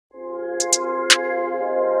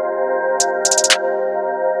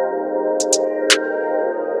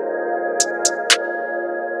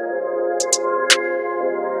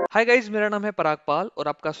Hi guys, मेरा नाम है पराग पाल और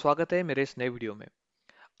आपका स्वागत है मेरे इस नए वीडियो में।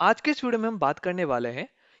 आज के इस वीडियो में हम बात करने वाले हैं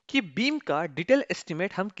कि बीम का डिटेल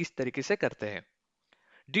एस्टिमेट हम किस तरीके से करते हैं।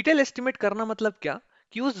 डिटेल एस्टिमेट करना मतलब क्या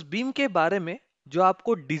कि उस बीम के बारे में जो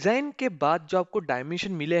आपको डिजाइन के बाद जो आपको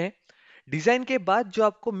डायमेंशन मिले हैं, डिजाइन के बाद जो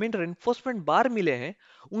आपको मेन रेनफोर्समेंट बार मिले हैं,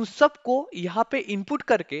 उन सबको यहाँ पे इनपुट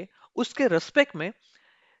करके उसके रेस्पेक्ट में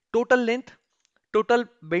total length, total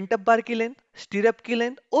bent up बार की लेंथ, स्टीरअप की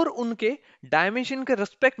लेंथ और उनके डायमेंशन के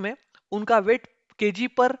रेस्पेक्ट में उनका वेट केजी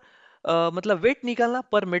पर मतलब वेट निकालना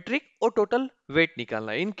पर मेट्रिक और टोटल वेट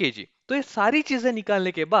निकालना इन केजी। तो ये सारी चीजें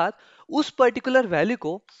निकालने के बाद उस पर्टिकुलर वैल्यू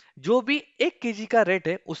को जो भी 1 केजी का रेट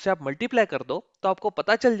है उससे आप मल्टीप्लाई कर दो तो आपको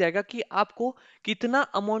पता चल जाएगा कि आपको कितना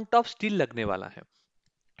अमाउंट ऑफ स्टील लगने वाला है।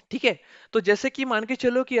 ठीक है। तो जैसे कि मान के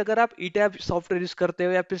चलो कि अगर आप ईटैब सॉफ्टवेयर यूज करते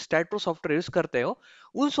हो या फिर स्टैटप्रो सॉफ्टवेयर यूज करते हो,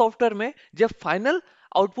 उन सॉफ्टवेयर में जब फाइनल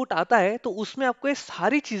आउटपुट आता है तो उसमें आपको ये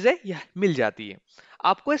सारी चीजें मिल जाती है।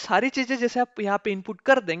 आपको ये सारी चीजें जैसे आप यहाँ पे इनपुट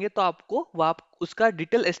कर देंगे तो आपको वह उसका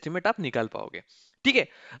डिटेल एस्टिमेट आप निकाल पाओगे। ठीक है।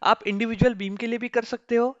 आप इंडिविजुअल बीम के लिए भी कर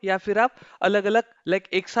सकते हो या फिर आप अलग अलग लाइक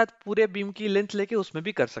एक साथ पूरे बीम की लेंथ लेके उसमें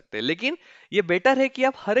भी कर सकते हैं, लेकिन ये बेटर है कि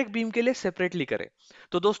आप हर एक बीम के लिए सेपरेटली करें।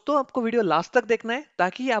 तो दोस्तों, आपको वीडियो लास्ट तक देखना है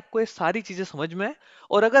ताकि आपको ये सारी चीजें समझ में आए।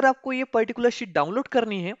 और अगर आपको ये पर्टिकुलर शीट डाउनलोड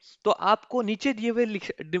करनी है तो आपको नीचे दिए हुए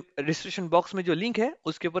डिस्क्रिप्शन बॉक्स में जो लिंक है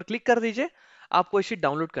उसके ऊपर क्लिक कर दीजिए, आपको ये शीट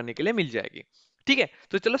डाउनलोड करने के लिए मिल जाएगी। ठीक है।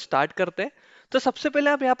 तो चलो स्टार्ट करते हैं। तो सबसे पहले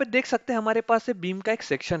आप यहाँ पे देख सकते हैं हमारे पास बीम का एक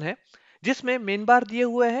सेक्शन है जिसमें मेन बार दिए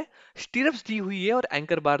हुए हैं, स्टीरप्स दी हुई है और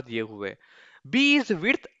एंकर बार दिए हुए हैं। B is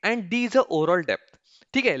width and D is overall depth.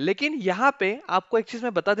 ठीक है। लेकिन यहाँ पे आपको एक चीज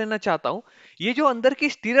मैं बता देना चाहता हूं, ये जो अंदर की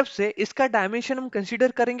स्टीरप्स है इसका डायमेंशन हम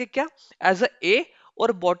कंसीडर करेंगे क्या एज ए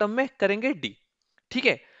और बॉटम में करेंगे डी। ठीक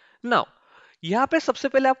है। नाउ यहाँ पे सबसे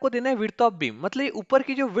पहले आपको देना है विड्थ ऑफ बीम, मतलब ये ऊपर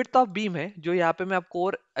की जो विड्थ ऑफ बीम है जो यहाँ पे मैं आपको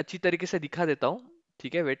और अच्छी तरीके से दिखा देता हूँ।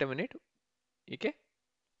 ठीक है, वेट अ मिनट। ठीक है,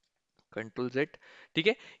 कंट्रोल जेड। ठीक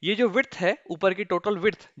है। ये जो विड्थ है ऊपर की टोटल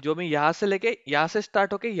विड्थ जो मैं यहां से लेके यहां से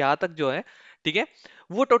स्टार्ट होके यहां तक जो है, ठीक है,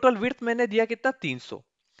 वो टोटल विड्थ मैंने दिया कितना 300।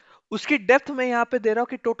 उसकी डेप्थ में यहाँ पे दे रहा हूँ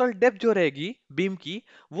कि टोटल डेप्थ जो रहेगी बीम की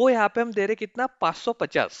वो यहाँ पे हम दे रहे कितना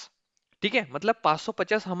 550। ठीक है, मतलब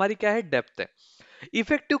 550 हमारी क्या है, डेप्थ है।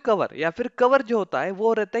 इफेक्टिव कवर या फिर कवर जो होता है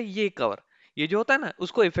वो रहता है ये कवर, ये जो होता है ना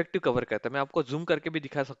उसको इफेक्टिव कवर कहते हैं। मैं आपको जूम करके भी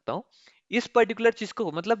दिखा सकता हूँ। इस पर्टिकुलर चीज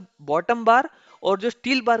को मतलब बॉटम बार और जो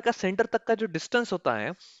स्टील बार का सेंटर तक का जो डिस्टेंस होता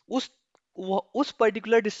है उस उस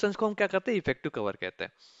पर्टिकुलर डिस्टेंस को हम क्या कहते हैं, इफेक्टिव कवर कहते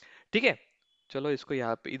हैं। ठीक है। चलो इसको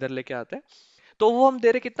यहाँ पे इधर लेके आते हैं। तो वो हम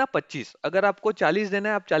दे रहे कितना 25। अगर आपको 40 देना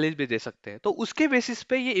है आप 40 भी दे सकते हैं। तो उसके बेसिस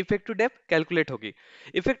पे ये इफेक्टिव डेप्थ कैलकुलेट होगी।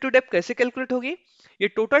 इफेक्टिव डेप्थ कैसे कैलकुलेट होगी, ये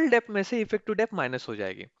टोटल डेप्थ में से इफेक्टिव डेप्थ माइनस हो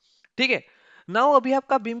जाएगी। ठीक है। नाउ अभी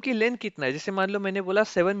आपका बीम की लेंथ कितना है, जैसे मान लो मैंने बोला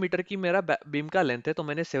 7 मीटर की मेरा बीम का लेंथ है तो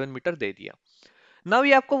मैंने 7 मीटर दे दिया। नाउ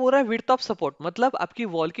ये आपको बोल रहा है विड्थ ऑफ सपोर्ट, मतलब आपकी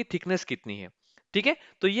वॉल की थिकनेस कितनी है। ठीक है।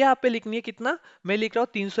 तो ये आप पे लिखनी है कितना, मैं लिख रहा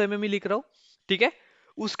हूँ 300 mm ही लिख रहा हूँ। ठीक है।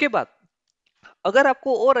 उसके बाद अगर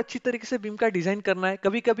आपको और अच्छी तरीके से बीम का डिजाइन करना है,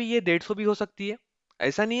 कभी कभी ये 150 भी हो सकती है,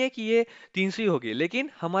 ऐसा नहीं है कि ये 300 ही होगी, लेकिन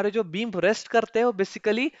हमारे जो बीम रेस्ट करते हैं वो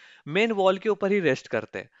बेसिकली मेन वॉल के ऊपर ही रेस्ट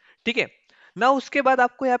करते हैं। ठीक है। ना उसके बाद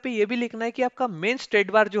आपको यहाँ पे ये भी लिखना है कि आपका मेन स्ट्रेट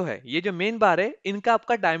बार जो है, ये जो मेन बार है इनका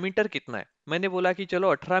आपका डायमीटर कितना है। मैंने बोला कि चलो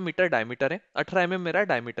 18 मीटर डायमीटर है, 18 मेरा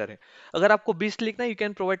डायमीटर है। अगर आपको 20 लिखना है यू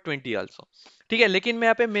कैन प्रोवाइड 20 आल्सो। ठीक है, लेकिन मैं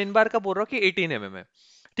यहाँ पे मेन बार का बोल रहा हूँ कि 18 है।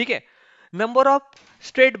 ठीक है। Number of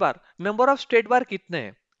straight bar, number of straight बार कितने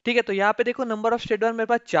हैं। ठीक है। तो यहाँ पे देखो नंबर ऑफ स्ट्रेट बार मेरे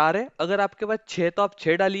पास 4 है, अगर आपके पास 6 तो आप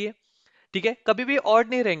 6 डालिए। ठीक है। कभी भी ऑड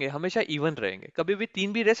नहीं रहेंगे, हमेशा इवन रहेंगे, कभी भी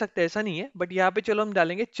 3 भी रह सकते हैं ऐसा नहीं है, बट यहाँ पे चलो हम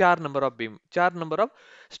डालेंगे 4 number of beam, 4 number of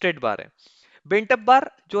straight बार है। बेंट अप बार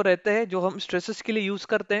जो रहते हैं जो हम स्ट्रेसेस के लिए यूज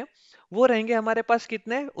करते हैं वो रहेंगे हमारे पास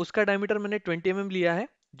कितने, उसका डायमीटर मैंने 20 mm लिया है।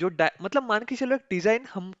 जो मतलब मान के चलो एक डिजाइन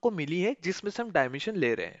हमको मिली है जिसमें से हम डायमेंशन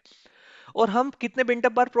ले रहे हैं और हम कितने बेंट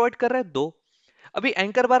अप बार प्रोवाइड कर रहे हैं, 2। अभी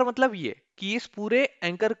एंकर बार मतलब ये कि इस पूरे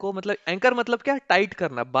एंकर को, मतलब एंकर मतलब क्या, टाइट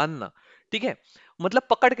करना, बांधना। ठीक है, मतलब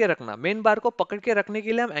पकड़ के रखना, मेन बार को पकड़ के रखने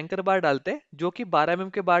के लिए हम एंकर बार डालते हैं जो कि 12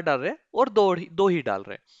 mm के बार डाल रहे हैं और दो ही डाल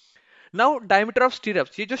रहे हैं। नाउ डायमीटर ऑफ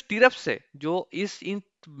स्टीरप्स, ये जो स्टीरप्स है जो इस इन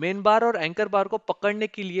मेन बार और एंकर बार को पकड़ने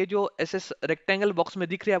के लिए जो ऐसे रेक्टेंगल बॉक्स में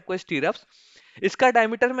दिख रही है आपको स्टीरप्स, इसका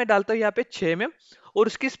डायमीटर मैं डालता हूँ यहाँ पे 6 mm और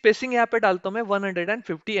उसकी स्पेसिंग यहाँ पे डालता हूँ मैं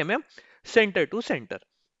 150 mm सेंटर टू सेंटर।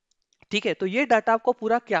 ठीक है। तो ये डाटा आपको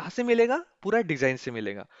पूरा क्या से मिलेगा, पूरा डिजाइन से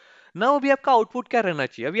मिलेगा ना। अभी आपका आउटपुट क्या रहना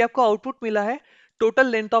चाहिए, अभी आपको आउटपुट मिला है total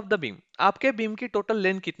length of the beam. आपके बीम की टोटल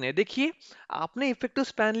लेंथ कितने है, देखिए आपने इफेक्टिव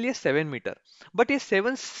स्पैन लिए 7 मीटर, बट ये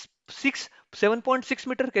सिक्स 7.6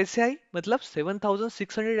 मीटर कैसे आई, मतलब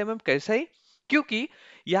 7600 mm कैसे आई? क्योंकि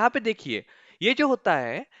यहाँ पे देखिए ये जो होता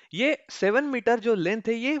है, ये 7 मीटर जो लेंथ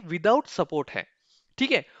है ये विदाउट सपोर्ट है,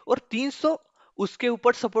 ठीक है, और 300 उसके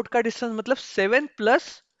ऊपर सपोर्ट का डिस्टेंस, मतलब 7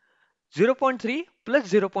 प्लस 0.3 प्लस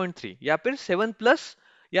 0.3, या फिर 7 प्लस,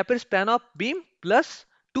 या फिर span of beam plus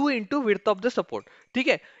 2 into width of the support, ठीक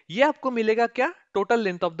है, ये आपको मिलेगा क्या, total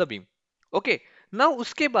length of the beam. Okay, now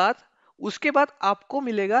उसके बाद आपको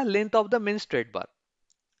मिलेगा length of the main straight बार,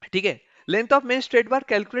 ठीक है। Length of main straight bar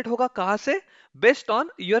calculate होगा कहां से, based on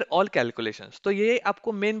your all calculations. तो ये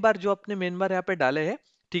आपको मेन बार, जो अपने मेन बार यहाँ पे डाले हैं,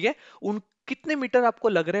 ठीक है, उन कितने मीटर आपको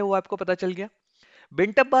लग रहे हैं वो आपको पता चल गया।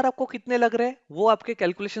 बेंटअप बार आपको कितने लग रहे हैं वो आपके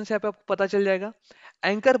कैलकुलेशन से यहाँ पे आपको पता चल जाएगा।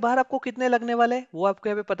 एंकर बार आपको कितने लगने वाले हैं वो आपको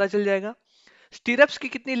यहाँ पे पता चल जाएगा। स्टीरअप्स की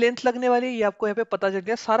कितनी लेंथ लगने वाली है ये आपको यहाँ पे पता चल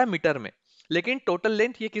गया, सारा मीटर में, लेकिन टोटल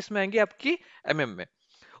लेंथ ये किस में आएंगे, आपकी एमएम में।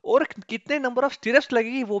 और कितने नंबर ऑफ स्टीरअप्स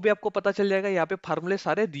लगेगी वो भी आपको पता चल जाएगा, यहाँ पे फार्मूले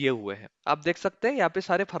सारे दिए हुए हैं, आप देख सकते हैं यहाँ पे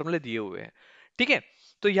सारे फार्मूले दिए हुए हैं, ठीक है।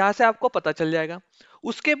 तो यहाँ से आपको पता चल जाएगा।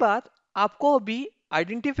 उसके बाद आपको अभी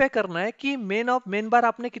आइडेंटिफाई करना है कि मेन बार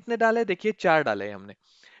आपने कितने डाले, देखिए 4 डाले हैं हमने,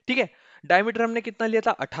 ठीक है। डायमीटर हमने कितना लिया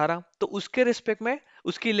था 18, तो उसके रिस्पेक्ट में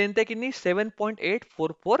उसकी लेंथ है कितनी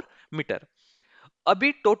 7.844 मीटर।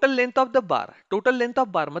 अभी टोटल लेंथ ऑफ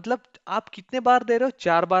बार मतलब आप कितने बार दे रहे हो,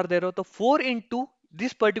 4 बार दे रहे हो, तो 4 into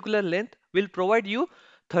this particular length will provide you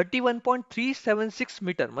 31.376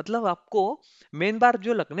 metre, मतलब आपको मेन बार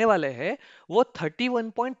जो लगने वाले हैं वो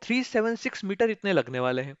 31.376 मीटर इतने लगने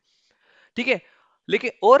वाले हैं, ठीक है।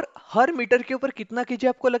 लेकिन और हर मीटर के ऊपर कितना केजी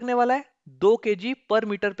आपको लगने वाला है, 2 केजी पर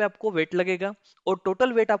मीटर पे आपको वेट लगेगा, और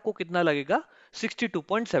टोटल वेट आपको कितना लगेगा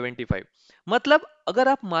 62.75। मतलब अगर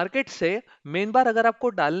आप मार्केट से मेन बार अगर आपको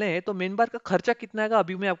डालने हैं तो मेन बार का खर्चा कितना आएगा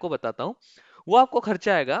अभी मैं आपको बताता हूँ। वो आपको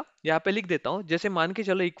खर्चा आएगा, यहाँ पे लिख देता हूँ, जैसे मान के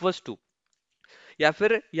चलो इक्वल्स टू, या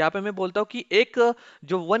फिर यहाँ पे मैं बोलता हूँ कि एक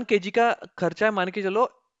जो 1 केजी का खर्चा है, मान के चलो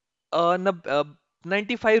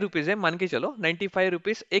 95 रुपीज है, मान के चलो 95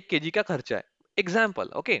 रुपीज 1 केजी का खर्चा है, एग्जाम्पल,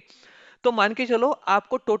 ओके। तो मान के चलो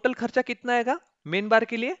आपको टोटल खर्चा कितना आएगा मेन बार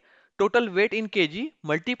के लिए, total weight in KG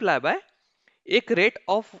multiply by एक रेट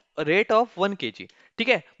ऑफ 1 केजी, ठीक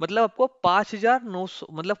है, मतलब आपको 5,900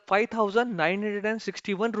 मतलब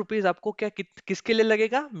 5,961 रुपीज आपको क्या किसके लिए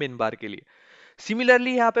लगेगा, मेन बार के लिए।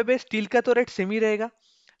 सिमिलरली यहाँ पे भी स्टील का तो रेट सेम ही रहेगा,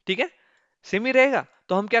 ठीक है, सेम ही रहेगा।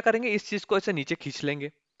 तो हम क्या करेंगे, इस चीज को ऐसे नीचे खींच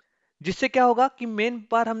लेंगे, जिससे क्या होगा कि मेन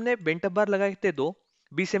बार हमने बेंटअप बार लगाए थे 2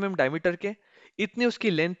 20 mm डायमीटर के, इतनी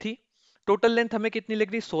उसकी लेंथ थी। टोटल लेंथ हमें कितनी लग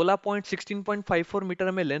रही है, 16.54 मीटर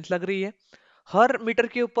हमें लेंथ लग रही है। हर मीटर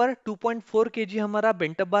के ऊपर 2.4 केजी हमारा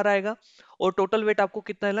बेंटअप बार आएगा, और टोटल वेट आपको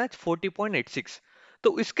कितना लेना है 40.86।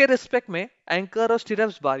 तो इसके रिस्पेक्ट में एंकर और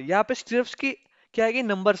स्टीरअप्स बार, यहाँ पे स्टीरअप्स की क्या आएगी,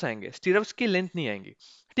 नंबर्स आएंगे, स्टीरअप्स की लेंथ नहीं आएंगी,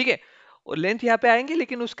 ठीक है, और लेंथ यहाँ पे आएंगे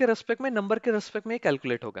लेकिन उसके रिस्पेक्ट में, नंबर के रिस्पेक्ट में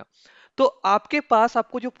कैलकुलेट होगा। तो आपके पास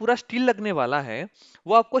आपको जो पूरा स्टील लगने वाला है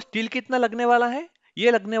वो आपको स्टील कितना लगने वाला है,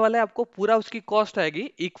 ये लगने वाला है आपको पूरा, उसकी कॉस्ट आएगी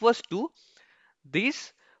equals to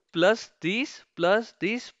this plus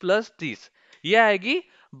this, ये आएगी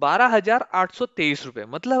 12,823 रुपए।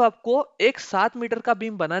 मतलब आपको एक 7 मीटर का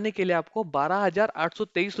बीम बनाने के लिए आपको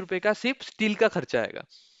 12,823 रुपए का सिर्फ स्टील का खर्चा आएगा,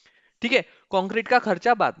 ठीक है, कंक्रीट का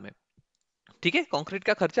खर्चा बाद में, ठीक है, कंक्रीट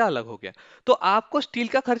का खर्चा अलग हो गया। तो आपको स्टील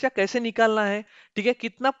का खर्चा कैसे निकालना है, ठीक है,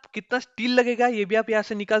 कितना कितना स्टील लगेगा ये भी आप यहाँ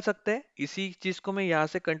से निकाल सकते हैं। इसी चीज को मैं यहाँ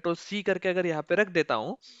से कंट्रोल सी करके अगर यहाँ पे रख देता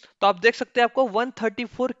हूं तो आप देख सकते हैं आपको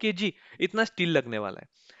 134 केजी इतना स्टील लगने वाला है,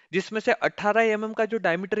 जिसमें से 18 mm का जो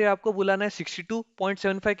डायमीटर है आपको बुलाना है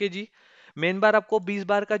 62.75 केजी। मेन बार आपको 20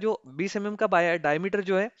 बार का जो 20 mm का डायमीटर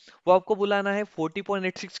जो है वो आपको बुलाना है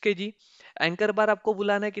 40.86 केजी। एंकर बार आपको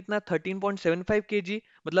बुलाना है कितना 13.75 केजी,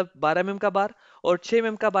 मतलब 12 mm का बार, और 6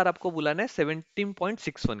 mm का बार आपको बुलाना है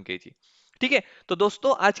 17.61 केजी, ठीक है। तो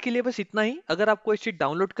दोस्तों आज के लिए बस इतना ही। अगर आपको ये शीट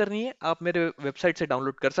डाउनलोड करनी है आप मेरे वेबसाइट से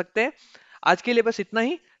डाउनलोड कर सकते हैं। आज के लिए बस इतना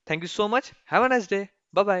ही। Thank you so much, have a nice day,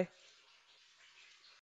 bye bye.